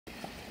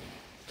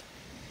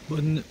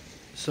One,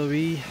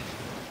 sorry,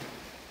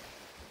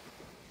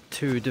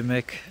 to the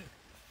Mick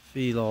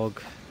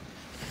vlog,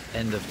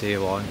 end of day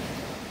one.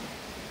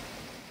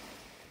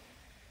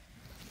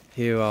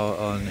 Here we are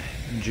on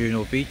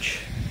Juno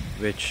Beach,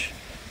 which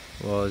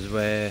was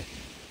where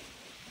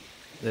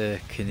the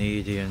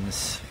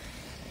Canadians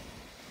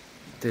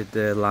did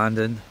their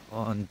landing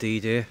on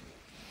D-Day.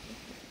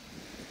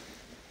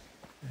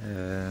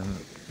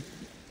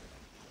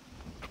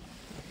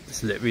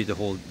 It's literally the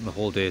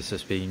whole day has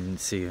just been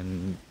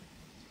seeing,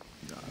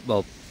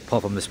 well,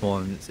 apart from this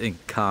morning in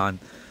Caen,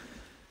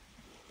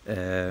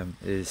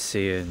 is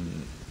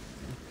seeing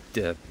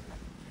the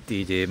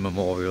D-Day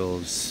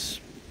memorials,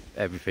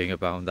 everything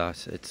around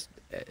that.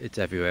 It's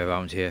everywhere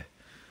around here.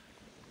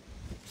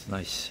 It's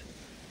nice.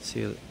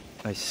 See a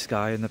nice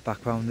sky in the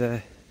background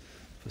there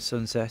for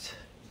sunset.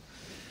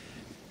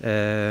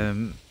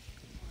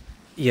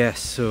 Yes,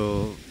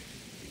 so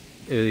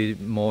early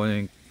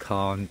morning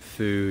Caen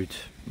food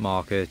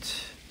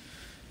market,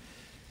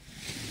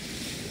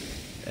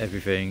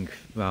 everything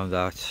around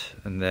that,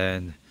 and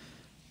then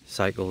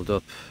cycled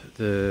up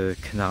the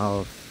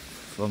canal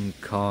from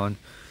Caen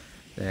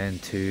then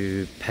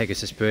to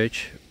Pegasus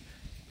Bridge,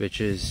 which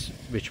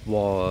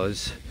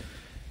was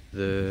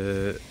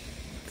the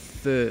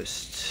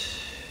first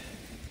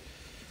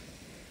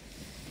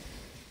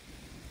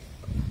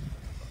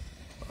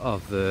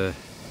of the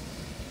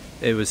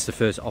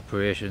first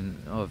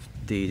operation of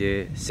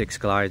D-Day. 6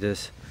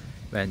 gliders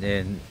went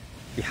in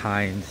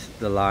behind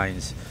the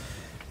lines,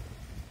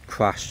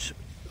 crashed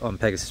on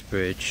Pegasus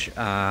Bridge,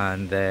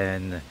 and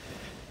then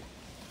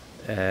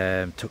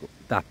took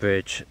that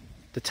bridge,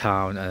 the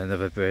town, and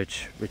another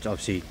bridge, which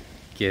obviously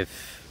give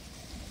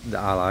the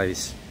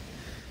Allies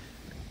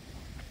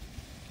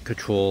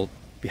control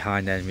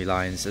behind enemy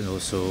lines and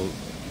also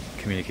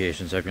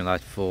communications, everything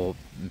like that,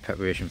 in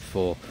preparation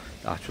for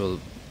the actual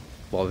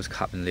what was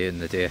happening later in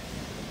the day.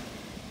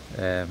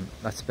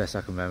 That's the best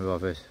I can remember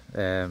of it.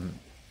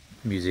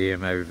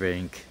 Museum,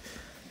 everything,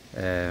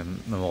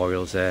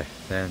 memorials there.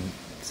 Then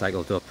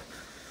cycled up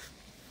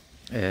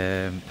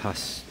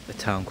past a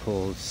town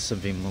called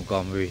something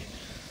Montgomery,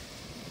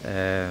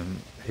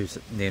 who's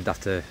named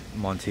after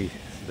Monty,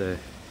 the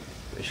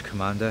British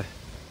commander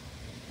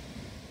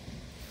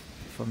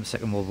from the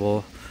Second World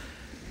War.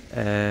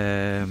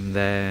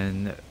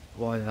 Then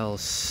what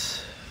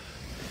else?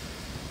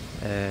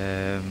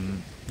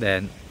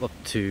 Then up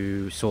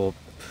to Saw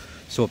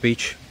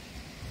Beach.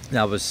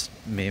 That was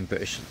main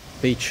British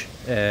beach.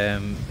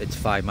 It's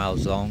 5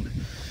 miles long.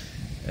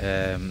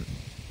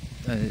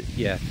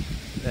 Yeah,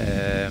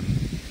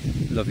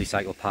 lovely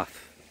cycle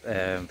path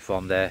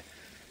from there.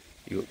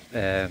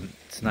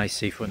 It's a nice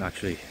seafront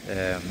actually.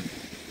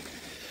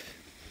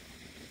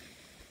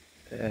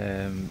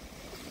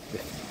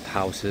 With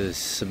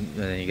houses, and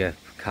then you get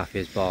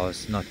cafes,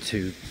 bars, not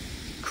too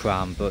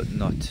crammed, but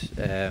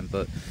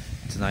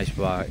it's a nice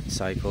ride,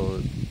 cycle.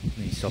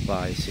 When you stop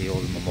by, see all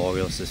the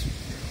memorials, there's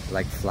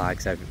like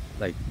flags of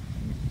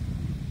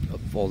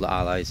all the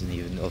Allies and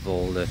even of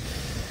all the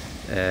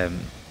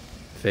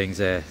things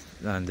there,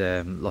 and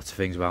lots of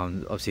things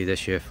around. Obviously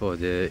this year for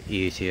the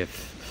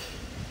 80th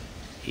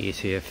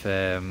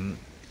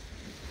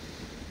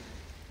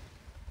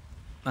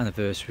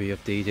anniversary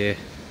of D-Day,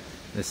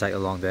 the cycle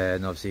along there,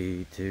 and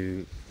obviously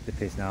to the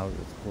place now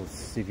it's called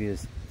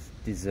Civiers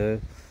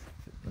Desert.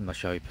 I'm not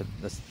sure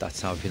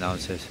that's how I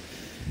pronounce it.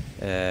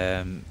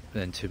 Then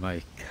to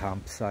my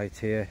campsite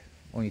here,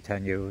 only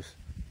 €10,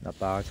 not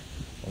bad,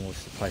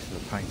 almost the price of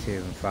a pint here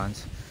in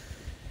France.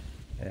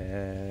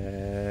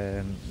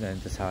 Then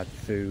just had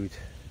food,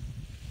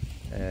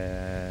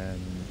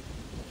 and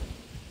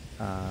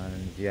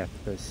yeah,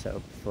 just set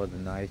up for the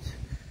night.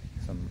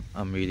 So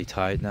I'm really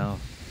tired now,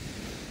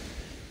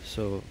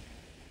 so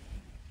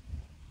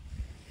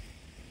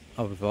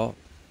au revoir.